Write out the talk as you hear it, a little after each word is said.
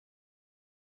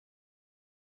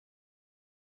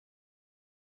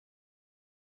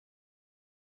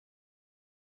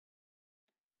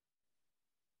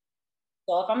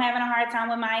So if I'm having a hard time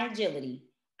with my agility,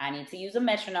 I need to use a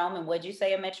metronome. And what'd you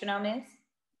say a metronome is?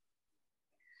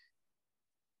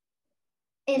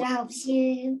 It helps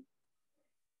you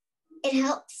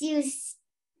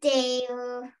stay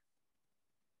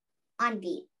on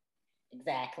beat.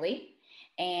 Exactly.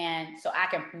 And so I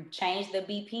can change the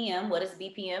BPM. What is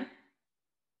BPM?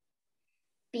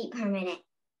 Beat per minute.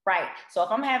 Right. So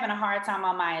if I'm having a hard time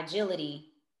on my agility,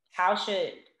 how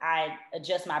should I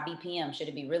adjust my BPM? Should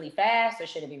it be really fast or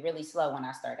should it be really slow when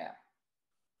I start out?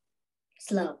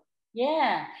 Slow.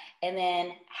 Yeah. And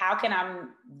then how can I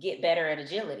get better at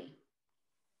agility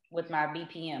with my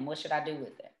BPM? What should I do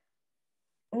with it?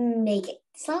 Make it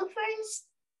slow first.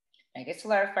 Make it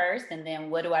slower first, and then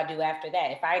what do I do after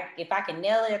that? If I can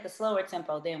nail it at the slower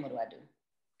tempo, then what do I do?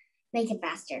 Make it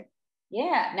faster.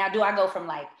 Yeah. Now, do I go from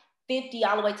like 50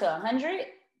 all the way to 100?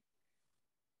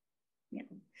 No.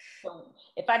 So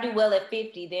if I do well at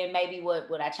 50, then maybe what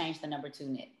would I change the number to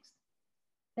next?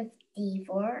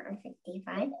 54 or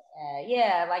 55.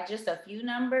 Yeah, like just a few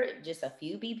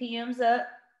BPMs up,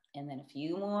 and then a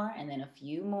few more, and then a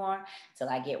few more till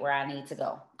I get where I need to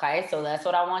go. Okay, so that's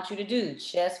what I want you to do.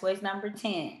 Chest weighs number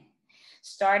 10.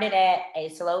 Start it at a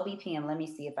slow BPM. Let me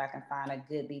see if I can find a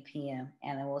good BPM,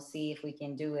 and then we'll see if we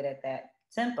can do it at that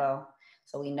tempo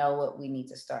so we know what we need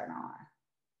to start on.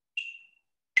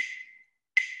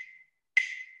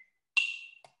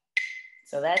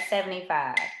 So that's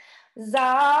 75. Za,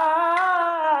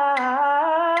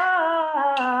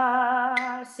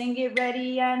 sing it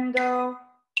ready and go.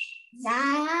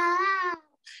 Za.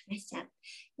 Messed up.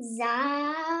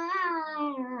 Za.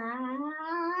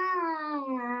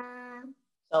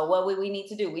 So what we need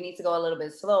to do? We need to go a little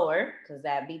bit slower because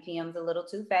that BPM is a little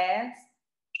too fast.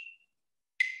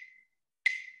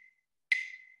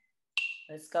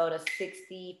 Let's go to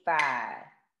 65.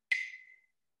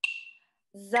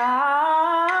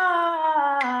 Za,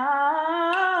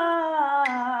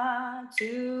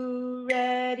 two,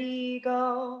 ready,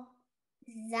 go.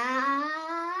 Za.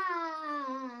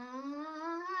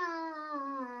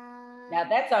 Now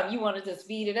that's something you wanted to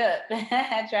speed it up.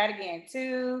 Try it again.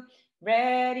 2,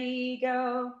 ready,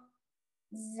 go.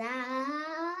 Za.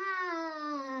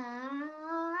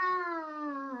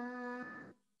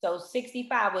 So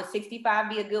 65, would 65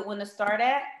 be a good one to start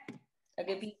at? A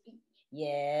good beat?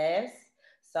 Yes.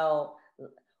 So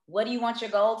what do you want your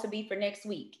goal to be for next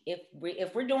week? If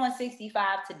we're doing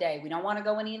 65 today, we don't want to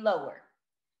go any lower.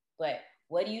 But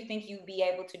what do you think you'd be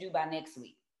able to do by next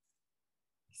week?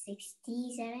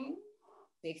 67.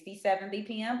 67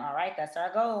 BPM. All right, that's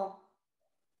our goal.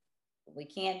 If we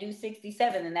can't do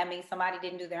 67, then that means somebody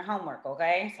didn't do their homework,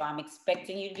 okay? So I'm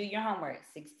expecting you to do your homework.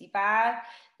 65,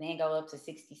 then go up to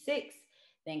 66,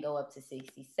 then go up to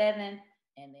 67,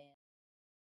 and then